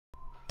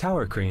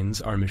Tower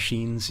cranes are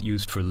machines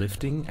used for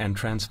lifting and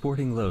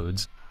transporting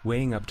loads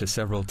weighing up to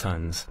several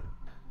tons.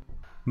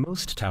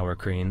 Most tower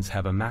cranes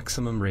have a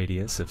maximum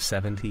radius of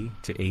 70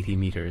 to 80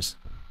 meters.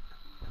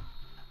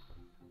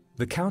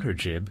 The counter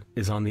jib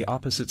is on the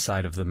opposite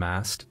side of the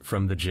mast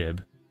from the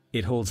jib.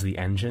 It holds the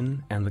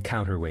engine and the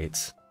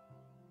counterweights.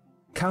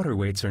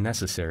 Counterweights are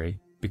necessary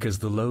because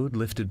the load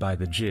lifted by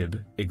the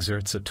jib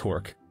exerts a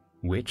torque,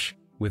 which,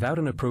 without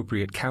an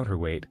appropriate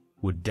counterweight,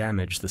 would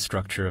damage the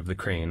structure of the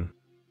crane.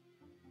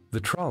 The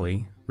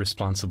trolley,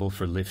 responsible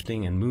for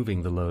lifting and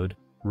moving the load,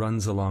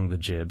 runs along the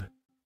jib.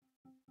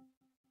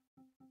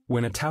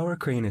 When a tower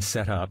crane is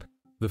set up,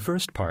 the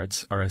first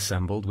parts are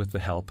assembled with the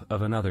help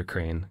of another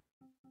crane.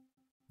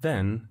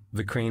 Then,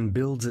 the crane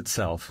builds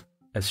itself,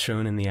 as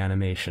shown in the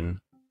animation.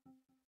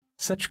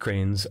 Such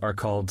cranes are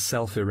called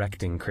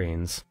self-erecting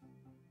cranes.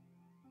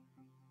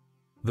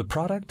 The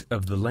product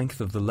of the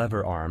length of the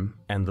lever arm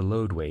and the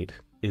load weight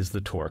is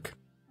the torque.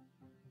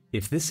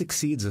 If this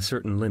exceeds a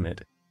certain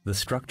limit, the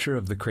structure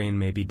of the crane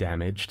may be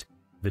damaged,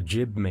 the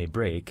jib may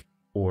break,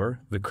 or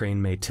the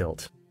crane may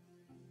tilt.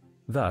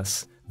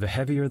 Thus, the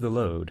heavier the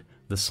load,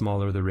 the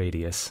smaller the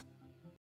radius.